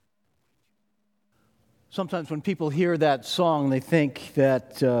Sometimes when people hear that song, they think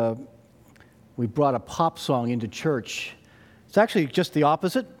that we brought a pop song into church. It's actually just the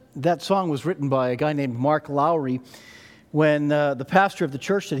opposite. That song was written by a guy named Mark Lowry when the pastor of the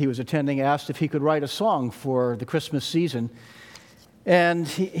church that he was attending asked if he could write a song for the Christmas season. And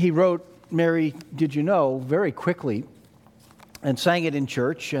he wrote Mary, Did You Know, very quickly and sang it in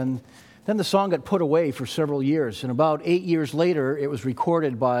church. And then the song got put away for several years. And about 8 years later, it was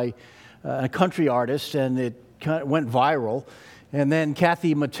recorded by a country artist, and it kind of went viral. And then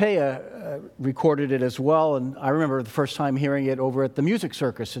Kathy Mattea recorded it as well. And I remember the first time hearing it over at the Music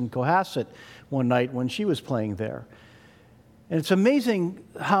Circus in Cohasset one night when she was playing there. And it's amazing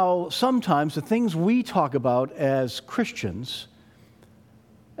how sometimes the things we talk about as Christians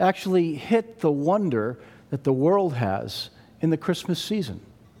actually hit the wonder that the world has in the Christmas season.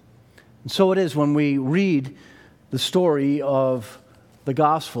 And so it is when we read the story of the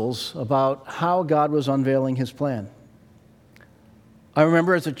Gospels about how God was unveiling His plan. I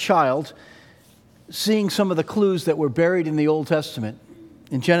remember as a child seeing some of the clues that were buried in the Old Testament.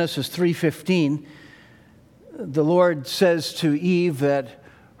 In Genesis 3:15, the Lord says to Eve that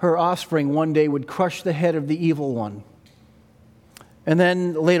her offspring one day would crush the head of the evil one. And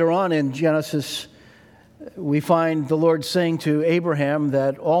then later on in Genesis, we find the Lord saying to Abraham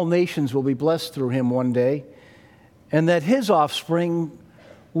that all nations will be blessed through him one day, and that his offspring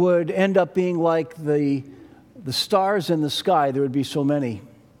would end up being like the stars in the sky. There would be so many.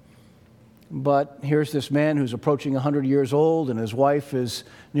 But here's this man who's approaching 100 years old, and his wife is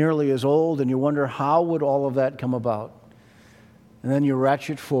nearly as old, and you wonder, how would all of that come about? And then you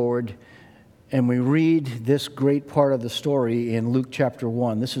ratchet forward, and we read this great part of the story in Luke chapter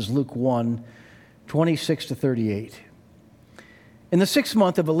 1. This is Luke 1, 26 to 38. In the 6th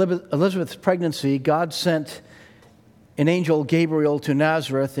month of Elizabeth's pregnancy, God sent an angel, Gabriel, to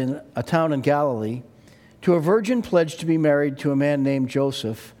Nazareth, in a town in Galilee, to a virgin pledged to be married to a man named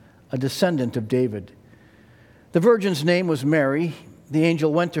Joseph, a descendant of David. The virgin's name was Mary. The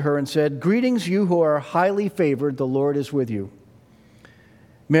angel went to her and said, "Greetings, you who are highly favored, the Lord is with you."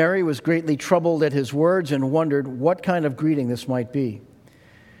 Mary was greatly troubled at his words and wondered what kind of greeting this might be.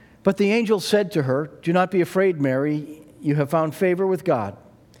 But the angel said to her, "Do not be afraid, Mary. You have found favor with God.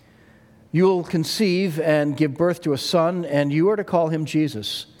 You will conceive and give birth to a son, and you are to call him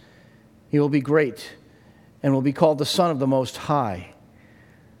Jesus. He will be great and will be called the Son of the Most High.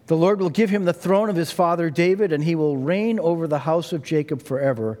 The Lord will give him the throne of his father David, and he will reign over the house of Jacob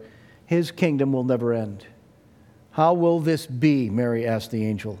forever. His kingdom will never end." "How will this be?" Mary asked the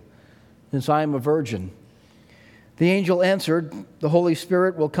angel, "since I am a virgin?" The angel answered, "The Holy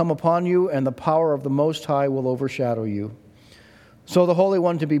Spirit will come upon you, and the power of the Most High will overshadow you. So the Holy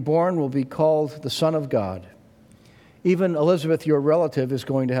One to be born will be called the Son of God. Even Elizabeth, your relative, is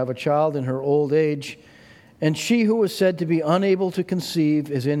going to have a child in her old age, and she who was said to be unable to conceive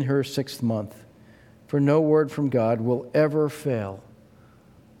is in her 6th month. For no word from God will ever fail."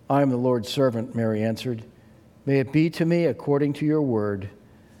 "I am the Lord's servant," Mary answered. "May it be to me according to your word."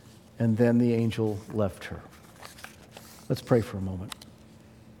 And then the angel left her. Let's pray for a moment.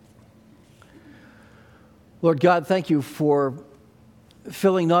 Lord God, thank you for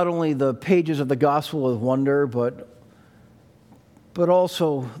filling not only the pages of the gospel with wonder, but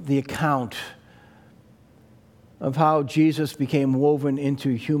also the account of how Jesus became woven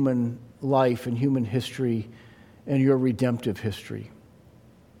into human life and human history and your redemptive history.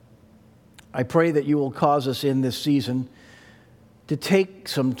 I pray that you will cause us in this season to take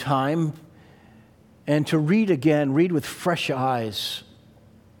some time and to read with fresh eyes,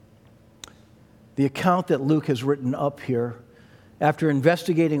 the account that Luke has written up here after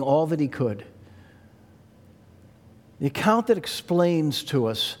investigating all that he could. The account that explains to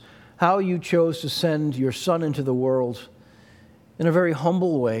us how you chose to send your Son into the world in a very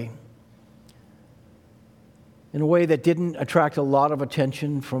humble way, in a way that didn't attract a lot of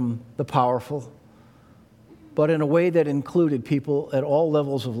attention from the powerful, but in a way that included people at all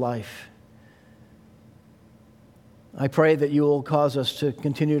levels of life. I pray that you will cause us to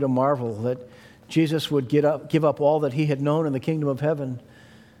continue to marvel that Jesus would give up all that he had known in the kingdom of heaven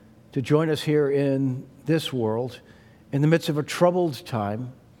to join us here in this world in the midst of a troubled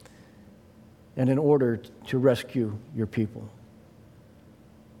time and in order to rescue your people.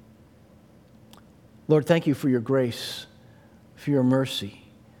 Lord, thank you for your grace, for your mercy.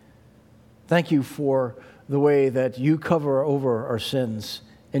 Thank you for the way that you cover over our sins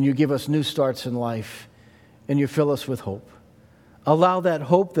and you give us new starts in life and you fill us with hope. Allow that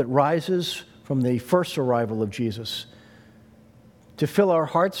hope that rises from the first arrival of Jesus to fill our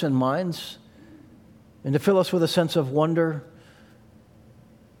hearts and minds and to fill us with a sense of wonder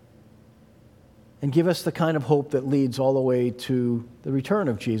and give us the kind of hope that leads all the way to the return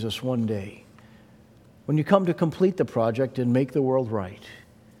of Jesus one day, when you come to complete the project and make the world right.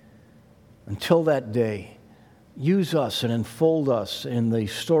 Until that day, use us and enfold us in the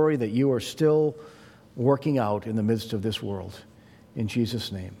story that you are still working out in the midst of this world. In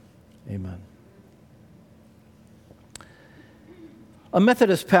Jesus' name, amen. A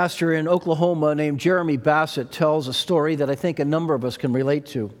Methodist pastor in Oklahoma named Jeremy Bassett tells a story that I think a number of us can relate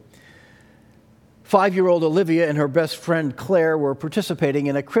to. 5-year-old Olivia and her best friend Claire were participating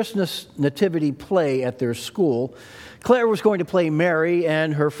in a Christmas nativity play at their school. Claire was going to play Mary,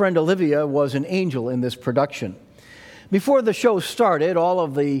 and her friend Olivia was an angel in this production. Before the show started, all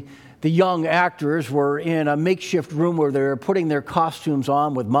of the young actors were in a makeshift room where they were putting their costumes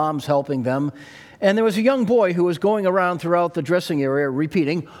on with moms helping them. And there was a young boy who was going around throughout the dressing area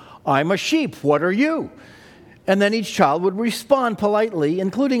repeating, "I'm a sheep, what are you?" And then each child would respond politely,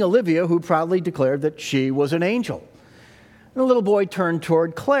 including Olivia, who proudly declared that she was an angel. And the little boy turned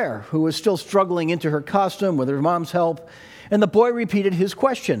toward Claire, who was still struggling into her costume with her mom's help. And the boy repeated his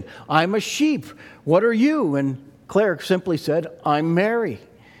question, "I'm a sheep, what are you?" And Claire simply said, "I'm Mary."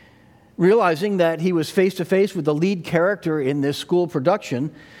 Realizing that he was face to face with the lead character in this school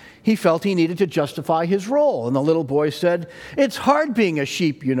production, he felt he needed to justify his role. And the little boy said, "It's hard being a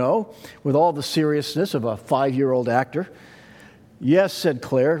sheep, you know," with all the seriousness of a 5-year-old actor. "Yes," said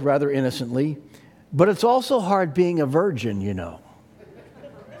Claire, rather innocently, "but it's also hard being a virgin, you know."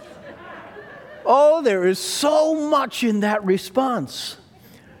 Oh, there is so much in that response.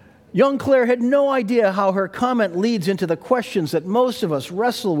 Young Claire had no idea how her comment leads into the questions that most of us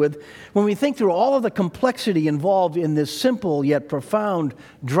wrestle with when we think through all of the complexity involved in this simple yet profound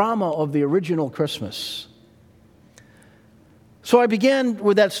drama of the original Christmas. So I began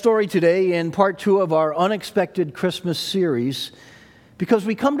with that story today in part 2 of our Unexpected Christmas series because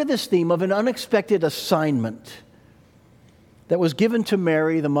we come to this theme of an unexpected assignment that was given to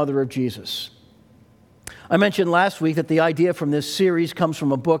Mary, the mother of Jesus. I mentioned last week that the idea from this series comes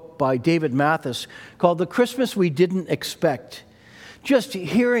from a book by David Mathis called The Christmas We Didn't Expect. Just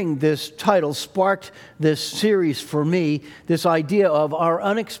hearing this title sparked this series for me, this idea of our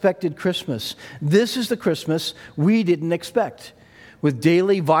unexpected Christmas. This is the Christmas we didn't expect. With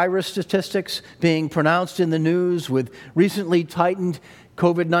daily virus statistics being pronounced in the news, with recently tightened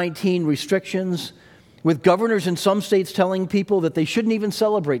COVID-19 restrictions, with governors in some states telling people that they shouldn't even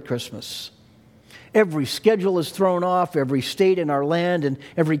celebrate Christmas. Every schedule is thrown off. Every state in our land and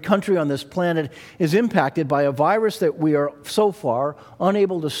every country on this planet is impacted by a virus that we are so far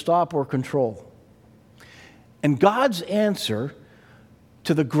unable to stop or control. And God's answer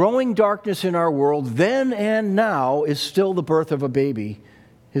to the growing darkness in our world then and now is still the birth of a baby,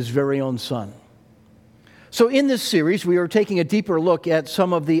 his very own son. So in this series, we are taking a deeper look at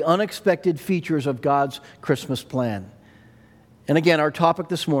some of the unexpected features of God's Christmas plan. And again, our topic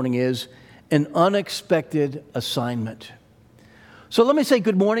this morning is an unexpected assignment. So let me say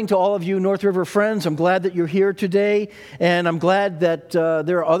good morning to all of you North River friends. I'm glad that you're here today, and I'm glad that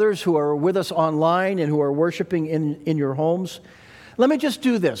there are others who are with us online and who are worshiping in your homes. Let me just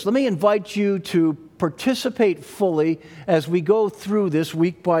do this. Let me invite you to participate fully as we go through this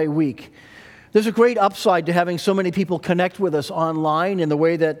week by week. There's a great upside to having so many people connect with us online in the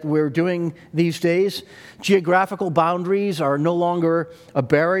way that we're doing these days. Geographical boundaries are no longer a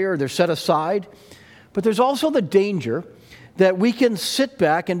barrier, they're set aside. But there's also the danger that we can sit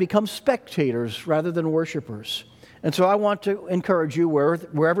back and become spectators rather than worshipers. And so I want to encourage you,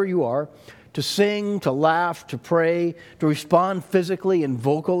 wherever you are, to sing, to laugh, to pray, to respond physically and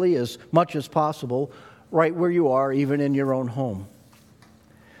vocally as much as possible, right where you are, even in your own home.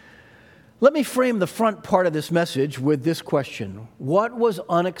 Let me frame the front part of this message with this question. What was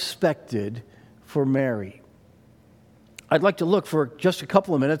unexpected for Mary? I'd like to look for just a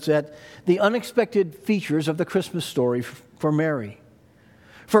couple of minutes at the unexpected features of the Christmas story for Mary.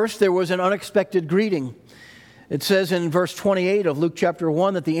 First, there was an unexpected greeting. It says in verse 28 of Luke chapter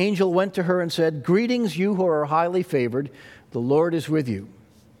 1 that the angel went to her and said, "Greetings, you who are highly favored, the Lord is with you."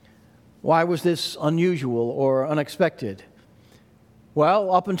 Why was this unusual or unexpected?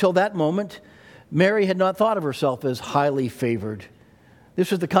 Well, up until that moment, Mary had not thought of herself as highly favored.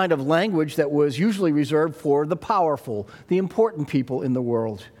 This was the kind of language that was usually reserved for the powerful, the important people in the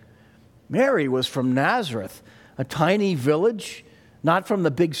world. Mary was from Nazareth, a tiny village, not from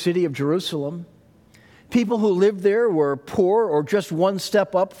the big city of Jerusalem. People who lived there were poor or just one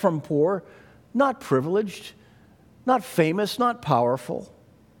step up from poor, not privileged, not famous, not powerful.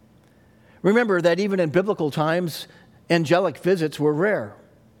 Remember that even in biblical times, angelic visits were rare.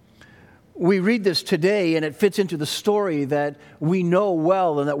 We read this today, and it fits into the story that we know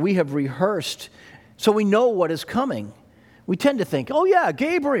well and that we have rehearsed So we know what is coming. We tend to think, oh yeah,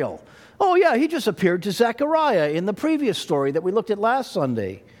 Gabriel. Oh yeah, he just appeared to Zechariah in the previous story that we looked at last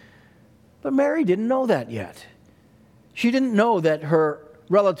Sunday. But Mary didn't know that yet. She didn't know that her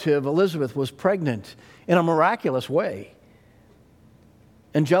relative Elizabeth was pregnant in a miraculous way.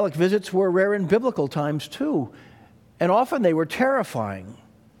 Angelic visits were rare in biblical times too, and often they were terrifying.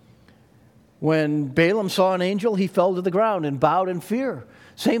 When Balaam saw an angel, he fell to the ground and bowed in fear.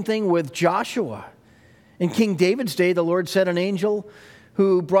 Same thing with Joshua. In King David's day, the Lord sent an angel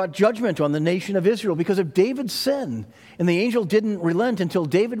who brought judgment on the nation of Israel because of David's sin. And the angel didn't relent until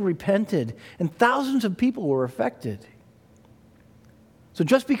David repented, and thousands of people were affected. So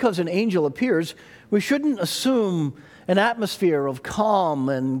just because an angel appears, we shouldn't assume an atmosphere of calm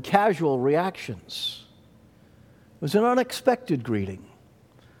and casual reactions. It was an unexpected greeting.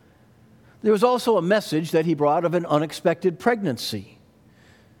 There was also a message that he brought of an unexpected pregnancy.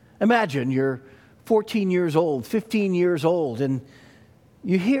 Imagine you're 14 years old, 15 years old, and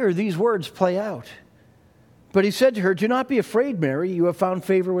you hear these words play out. But he said to her, "Do not be afraid, Mary, you have found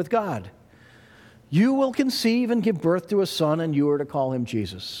favor with God. You will conceive and give birth to a son, and you are to call him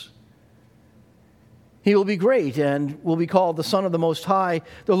Jesus. He will be great and will be called the Son of the Most High.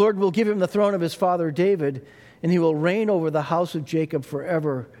 The Lord will give him the throne of his father David, and he will reign over the house of Jacob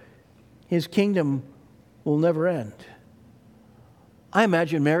forever. His kingdom will never end." I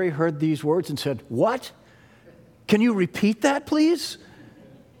imagine Mary heard these words and said, "What? Can you repeat that, please?"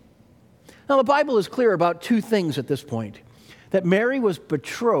 Now, the Bible is clear about two things at this point: that Mary was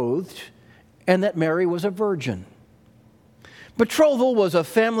betrothed and that Mary was a virgin. Betrothal was a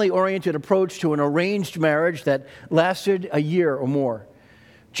family-oriented approach to an arranged marriage that lasted a year or more.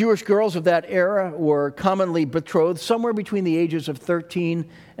 Jewish girls of that era were commonly betrothed somewhere between the ages of 13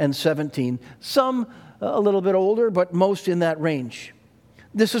 and 17. Some a little bit older, but most in that range.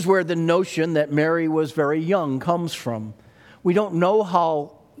 This is where the notion that Mary was very young comes from. We don't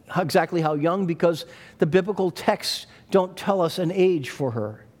know exactly how young because the biblical texts don't tell us an age for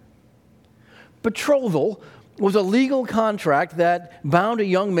her. Betrothal was a legal contract that bound a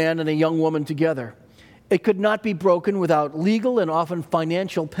young man and a young woman together. It could not be broken without legal and often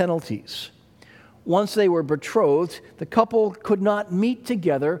financial penalties. Once they were betrothed, the couple could not meet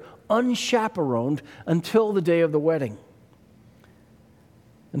together unchaperoned until the day of the wedding.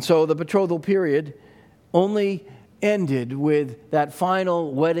 And so the betrothal period only ended with that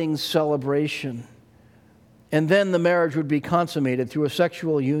final wedding celebration. And then the marriage would be consummated through a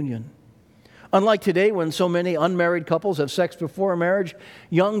sexual union. Unlike today, when so many unmarried couples have sex before marriage,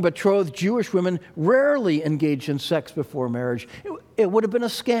 young betrothed Jewish women rarely engaged in sex before marriage. It would have been a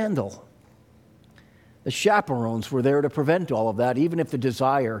scandal. The chaperones were there to prevent all of that, even if the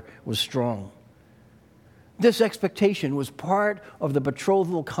desire was strong. This expectation was part of the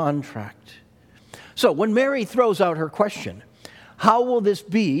betrothal contract. So when Mary throws out her question, "How will this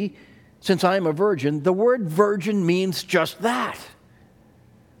be since I am a virgin?" the word virgin means just that.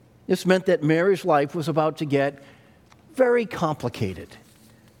 This meant that Mary's life was about to get very complicated.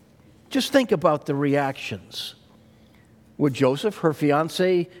 Just think about the reactions. Would Joseph, her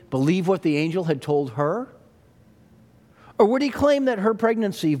fiancé, believe what the angel had told her? Or would he claim that her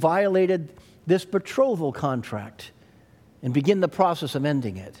pregnancy violated this betrothal contract and begin the process of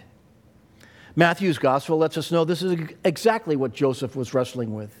ending it? Matthew's gospel lets us know this is exactly what Joseph was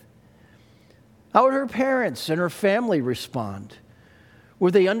wrestling with. How would her parents and her family respond?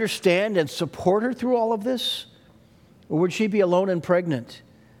 Would they understand and support her through all of this? Or would she be alone and pregnant,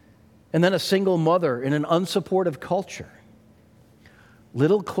 and then a single mother in an unsupportive culture?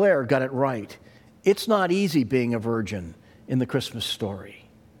 Little Claire got it right. It's not easy being a virgin in the Christmas story.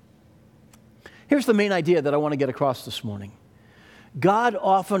 Here's the main idea that I want to get across this morning. God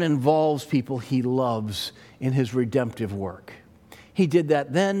often involves people he loves in his redemptive work. He did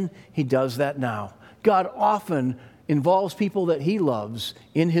that then, he does that now. God often involves people that he loves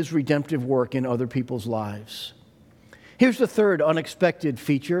in his redemptive work in other people's lives. Here's the third unexpected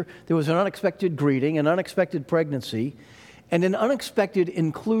feature. There was an unexpected greeting, an unexpected pregnancy, and an unexpected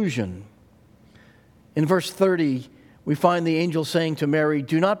inclusion. In verse 30, we find the angel saying to Mary,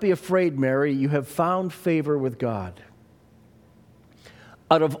 "Do not be afraid, Mary, you have found favor with God."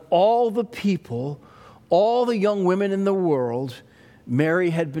 Out of all the people, all the young women in the world, Mary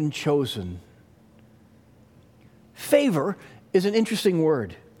had been chosen. Favor is an interesting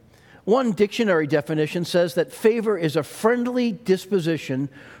word. One dictionary definition says that favor is a friendly disposition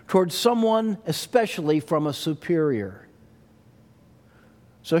towards someone, especially from a superior.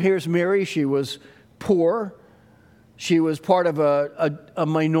 So here's Mary. She was poor. She was part of a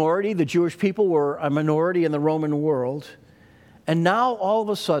minority. The Jewish people were a minority in the Roman world. And now, all of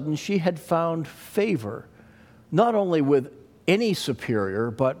a sudden, she had found favor, not only with any superior,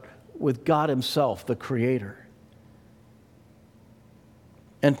 but with God himself, the Creator.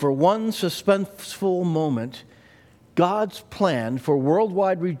 And for one suspenseful moment, God's plan for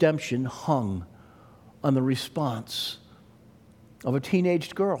worldwide redemption hung on the response of a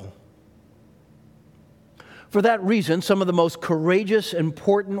teenaged girl. For that reason, some of the most courageous,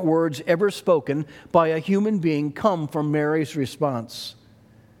 important words ever spoken by a human being come from Mary's response.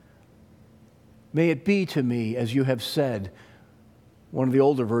 May it be to me as you have said. One of the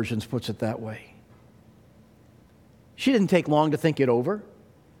older versions puts it that way. She didn't take long to think it over.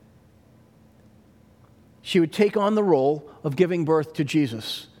 She would take on the role of giving birth to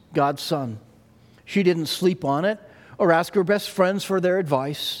Jesus, God's Son. She didn't sleep on it or ask her best friends for their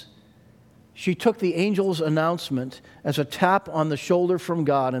advice. She took the angel's announcement as a tap on the shoulder from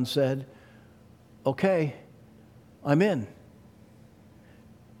God and said, "Okay, I'm in."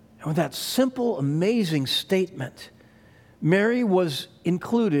 And with that simple, amazing statement, Mary was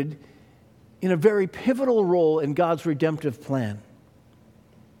included in a very pivotal role in God's redemptive plan.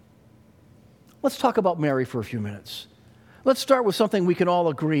 Let's talk about Mary for a few minutes. Let's start with something we can all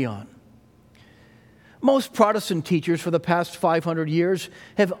agree on. Most Protestant teachers for the past 500 years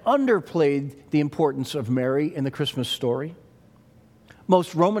have underplayed the importance of Mary in the Christmas story.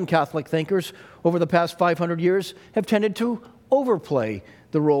 Most Roman Catholic thinkers over the past 500 years have tended to overplay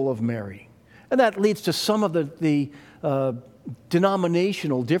the role of Mary. And that leads to some of the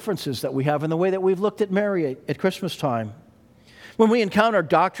denominational differences that we have in the way that we've looked at Mary at Christmas time. When we encounter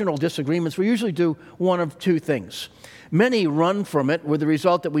doctrinal disagreements, we usually do one of two things. Many run from it with the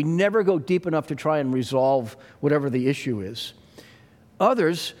result that we never go deep enough to try and resolve whatever the issue is.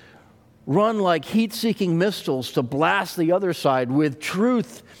 Others run like heat-seeking missiles to blast the other side with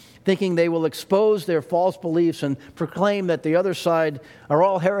truth, thinking they will expose their false beliefs and proclaim that the other side are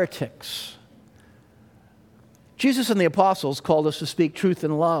all heretics. Jesus and the apostles called us to speak truth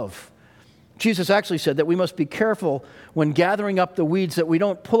in love. Jesus actually said that we must be careful when gathering up the weeds that we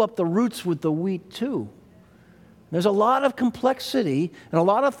don't pull up the roots with the wheat too. There's a lot of complexity and a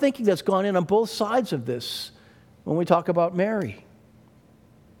lot of thinking that's gone in on both sides of this when we talk about Mary.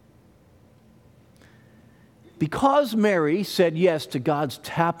 Because Mary said yes to God's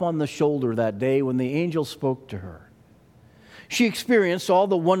tap on the shoulder that day when the angel spoke to her, she experienced all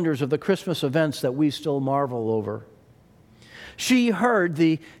the wonders of the Christmas events that we still marvel over. She heard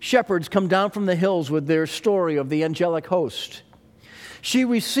the shepherds come down from the hills with their story of the angelic host. She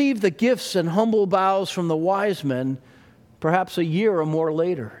received the gifts and humble bows from the wise men perhaps a year or more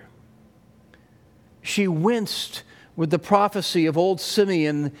later. She winced with the prophecy of old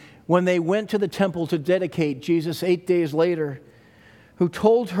Simeon when they went to the temple to dedicate Jesus 8 days later, who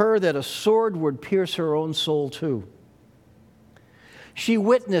told her that a sword would pierce her own soul too. She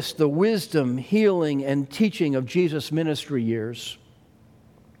witnessed the wisdom, healing, and teaching of Jesus' ministry years.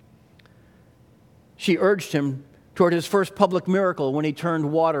 She urged him toward his first public miracle when he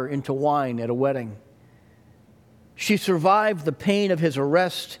turned water into wine at a wedding. She survived the pain of his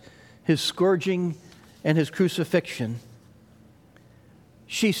arrest, his scourging, and his crucifixion.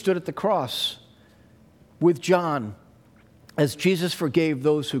 She stood at the cross with John as Jesus forgave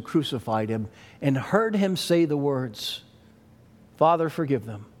those who crucified him and heard him say the words, "Father, forgive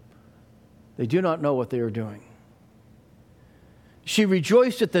them. They do not know what they are doing." She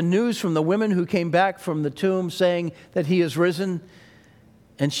rejoiced at the news from the women who came back from the tomb saying that he is risen,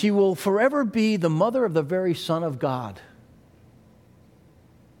 and she will forever be the mother of the very Son of God.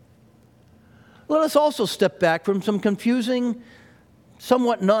 Let us also step back from some confusing,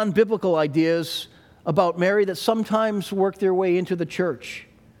 somewhat non-biblical ideas about Mary that sometimes work their way into the church.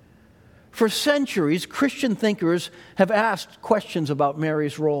 For centuries, Christian thinkers have asked questions about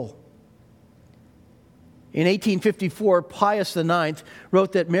Mary's role. In 1854, Pius IX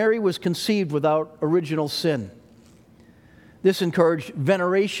wrote that Mary was conceived without original sin. This encouraged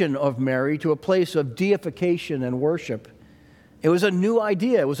veneration of Mary to a place of deification and worship. It was a new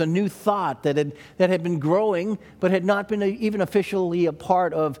idea. It was a new thought that had been growing, but had not been even officially a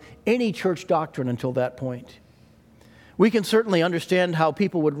part of any church doctrine until that point. We can certainly understand how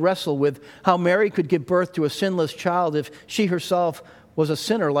people would wrestle with how Mary could give birth to a sinless child if she herself was a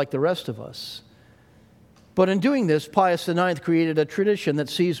sinner like the rest of us. But in doing this, Pius IX created a tradition that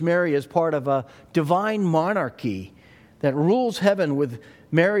sees Mary as part of a divine monarchy that rules heaven with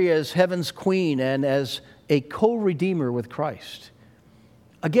Mary as heaven's queen and as a co-redeemer with Christ.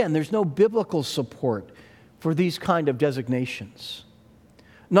 Again, there's no biblical support for these kind of designations.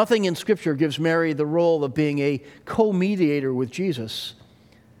 Nothing in Scripture gives Mary the role of being a co-mediator with Jesus.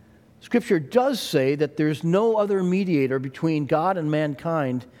 Scripture does say that there's no other mediator between God and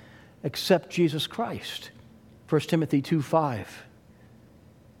mankind except Jesus Christ. 1 Timothy 2:5.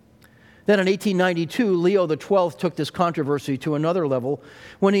 Then in 1892, Leo XII took this controversy to another level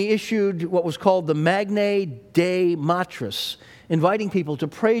when he issued what was called the Magnae Dei Matris, inviting people to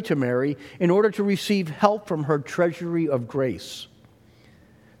pray to Mary in order to receive help from her treasury of grace.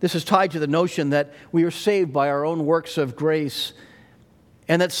 This is tied to the notion that we are saved by our own works of grace,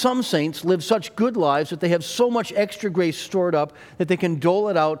 and that some saints live such good lives that they have so much extra grace stored up that they can dole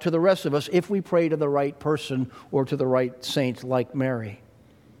it out to the rest of us if we pray to the right person or to the right saint like Mary.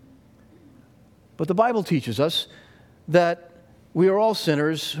 But the Bible teaches us that we are all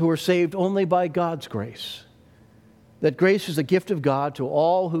sinners who are saved only by God's grace. That grace is the gift of God to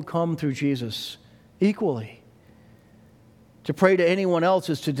all who come through Jesus equally. To pray to anyone else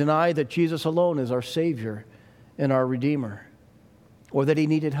is to deny that Jesus alone is our Savior and our Redeemer, or that He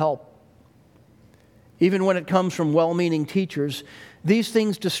needed help. Even when it comes from well-meaning teachers, these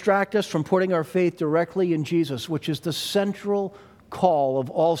things distract us from putting our faith directly in Jesus, which is the central call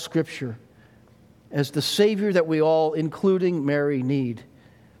of all Scripture, as the Savior that we all, including Mary, need.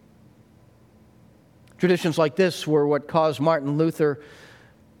 Traditions like this were what caused Martin Luther,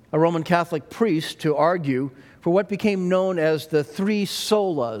 a Roman Catholic priest, to argue for what became known as the three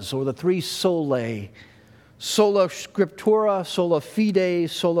solas, or the three solae: sola scriptura, sola fide,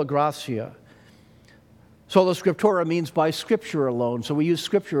 sola gratia. Sola scriptura means by Scripture alone, so we use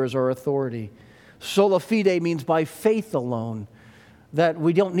Scripture as our authority. Sola fide means by faith alone, that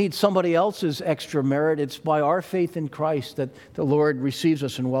we don't need somebody else's extra merit. It's by our faith in Christ that the Lord receives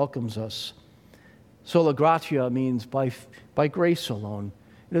us and welcomes us. Sola gratia means by grace alone.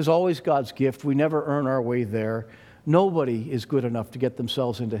 It is always God's gift. We never earn our way there. Nobody is good enough to get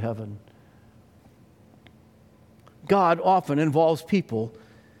themselves into heaven. God often involves people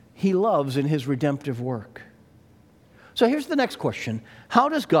He loves in His redemptive work. So here's the next question. How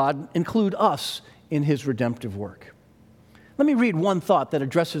does God include us in His redemptive work? Let me read one thought that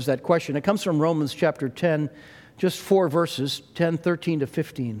addresses that question. It comes from Romans chapter 10, just 4 verses, 10, 13 to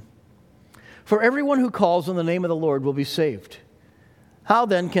 15. For everyone who calls on the name of the Lord will be saved. How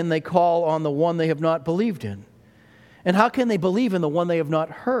then can they call on the one they have not believed in? And how can they believe in the one they have not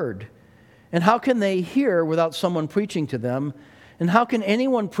heard? And how can they hear without someone preaching to them? And how can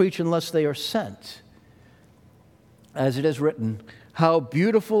anyone preach unless they are sent? As it is written, how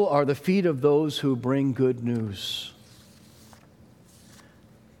beautiful are the feet of those who bring good news.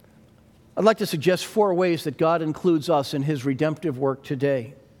 I'd like to suggest 4 ways that God includes us in His redemptive work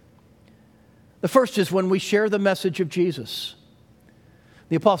today. The first is when we share the message of Jesus.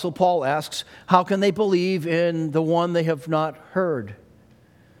 The Apostle Paul asks, how can they believe in the one they have not heard?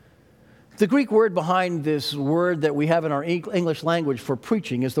 The Greek word behind this word that we have in our English language for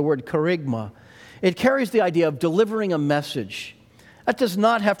preaching is the word kerygma. It carries the idea of delivering a message. That does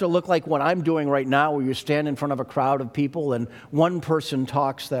not have to look like what I'm doing right now, where you stand in front of a crowd of people and one person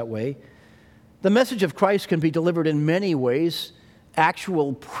talks that way. The message of Christ can be delivered in many ways.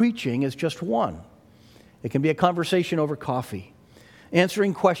 Actual preaching is just one. It can be a conversation over coffee,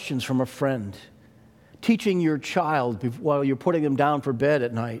 answering questions from a friend, teaching your child while you're putting them down for bed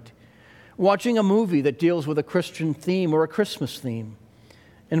at night, watching a movie that deals with a Christian theme or a Christmas theme,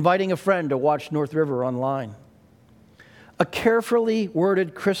 inviting a friend to watch North River online. A carefully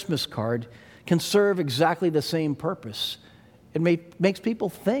worded Christmas card can serve exactly the same purpose. It makes people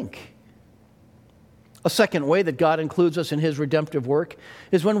think. A second way that God includes us in His redemptive work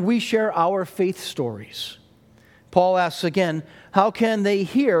is when we share our faith stories. Paul asks again, how can they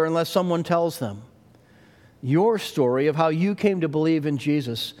hear unless someone tells them? Your story of how you came to believe in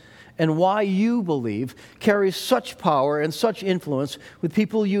Jesus and why you believe carries such power and such influence with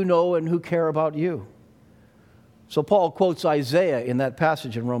people you know and who care about you. So Paul quotes Isaiah in that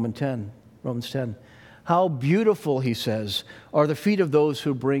passage in Romans 10. How beautiful, he says, are the feet of those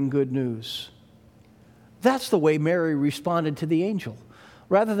who bring good news. That's the way Mary responded to the angel.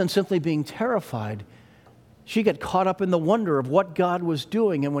 Rather than simply being terrified, she got caught up in the wonder of what God was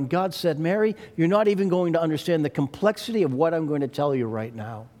doing. And when God said, Mary, you're not even going to understand the complexity of what I'm going to tell you right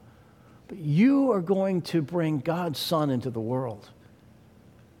now. But you are going to bring God's Son into the world.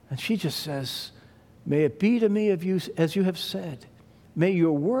 And she just says, may it be to me as you have said. May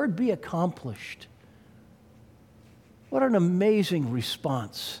your word be accomplished. What an amazing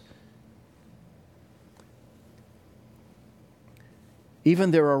response. Even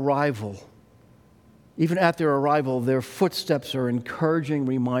at their arrival, their footsteps are encouraging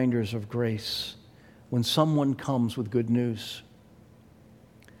reminders of grace when someone comes with good news.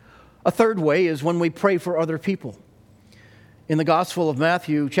 A third way is when we pray for other people. In the Gospel of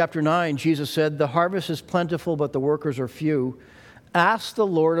Matthew, chapter 9, Jesus said, "The harvest is plentiful, but the workers are few. Ask the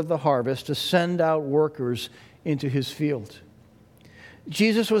Lord of the harvest to send out workers into his field."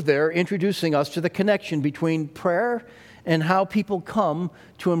 Jesus was there introducing us to the connection between prayer and how people come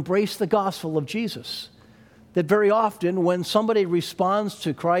to embrace the gospel of Jesus. That very often when somebody responds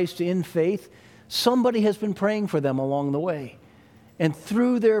to Christ in faith, somebody has been praying for them along the way. And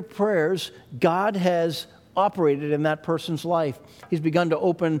through their prayers, God has operated in that person's life. He's begun to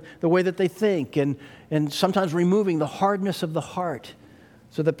open the way that they think and sometimes removing the hardness of the heart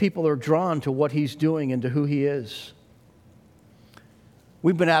so that people are drawn to what he's doing and to who he is.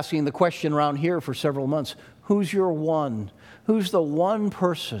 We've been asking the question around here for several months, who's your one? Who's the one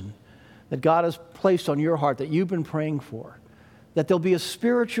person that God has placed on your heart that you've been praying for? That there'll be a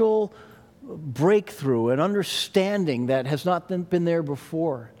spiritual breakthrough, an understanding that has not been there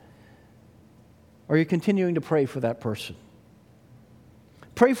before. Are you continuing to pray for that person?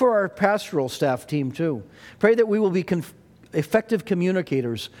 Pray for our pastoral staff team too. Pray that we will be effective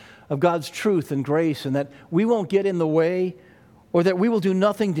communicators of God's truth and grace, and that we won't get in the way, or that we will do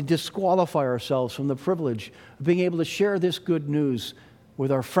nothing to disqualify ourselves from the privilege of being able to share this good news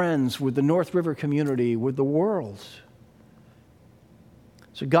with our friends, with the North River community, with the world.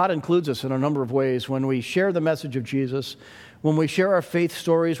 So God includes us in a number of ways when we share the message of Jesus, when we share our faith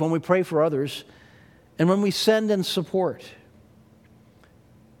stories, when we pray for others, and when we send and support.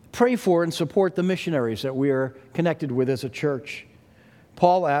 Pray for and support the missionaries that we are connected with as a church.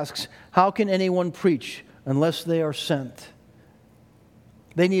 Paul asks, how can anyone preach unless they are sent?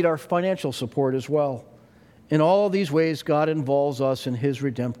 They need our financial support as well. In all of these ways, God involves us in his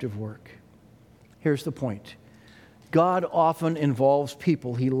redemptive work. Here's the point. God often involves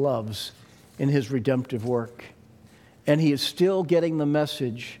people he loves in his redemptive work. And he is still getting the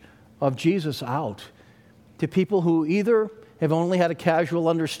message of Jesus out to people who either have only had a casual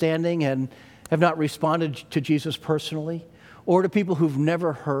understanding and have not responded to Jesus personally, or to people who've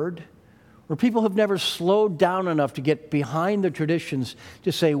never heard, or people who've never slowed down enough to get behind the traditions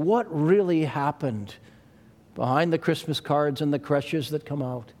to say, what really happened behind the Christmas cards and the creches that come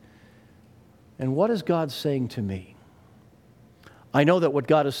out? And what is God saying to me? I know that what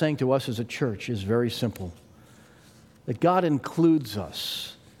God is saying to us as a church is very simple. That God includes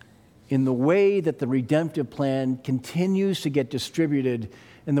us in the way that the redemptive plan continues to get distributed,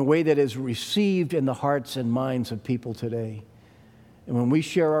 in the way that is received in the hearts and minds of people today. And when we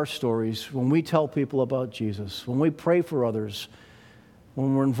share our stories, when we tell people about Jesus, when we pray for others,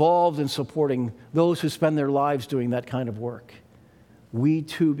 when we're involved in supporting those who spend their lives doing that kind of work, we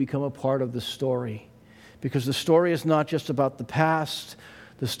too become a part of the story. Because the story is not just about the past,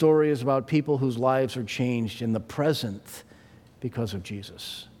 the story is about people whose lives are changed in the present because of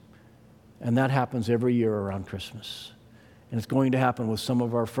Jesus. And that happens every year around Christmas. And it's going to happen with some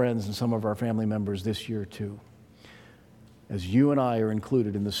of our friends and some of our family members this year too. As you and I are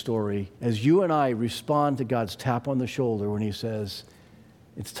included in the story, as you and I respond to God's tap on the shoulder when he says,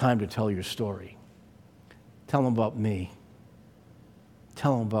 it's time to tell your story. Tell them about me.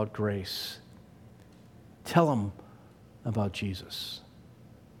 Tell them about grace. Tell them about Jesus.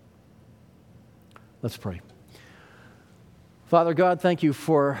 Let's pray. Father God, thank you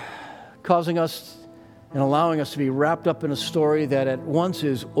for causing us and allowing us to be wrapped up in a story that at once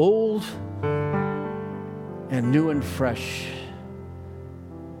is old and new and fresh.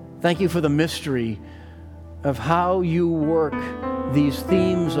 Thank you for the mystery of how you work these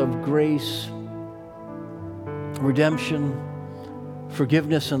themes of grace, redemption,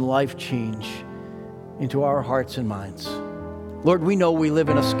 forgiveness, and life change into our hearts and minds. Lord, we know we live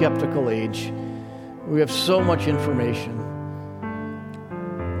in a skeptical age. We have so much information.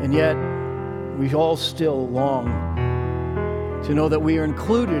 And yet, we all still long to know that we are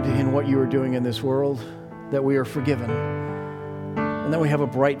included in what you are doing in this world, that we are forgiven, and that we have a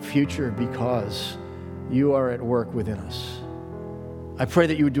bright future because you are at work within us. I pray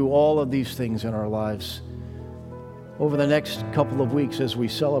that you would do all of these things in our lives over the next couple of weeks as we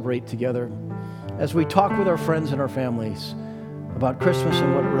celebrate together, as we talk with our friends and our families about Christmas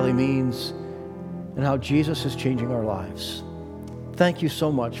and what it really means and how Jesus is changing our lives. Thank you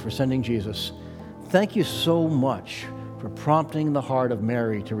so much for sending Jesus. Thank you so much for prompting the heart of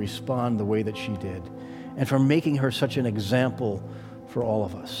Mary to respond the way that she did, and for making her such an example for all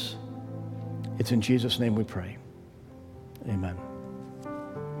of us. It's in Jesus' name we pray. Amen.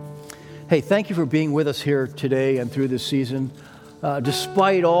 Hey, thank you for being with us here today and through this season.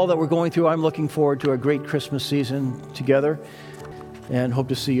 Despite all that we're going through, I'm looking forward to a great Christmas season together, and hope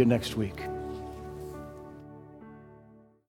to see you next week.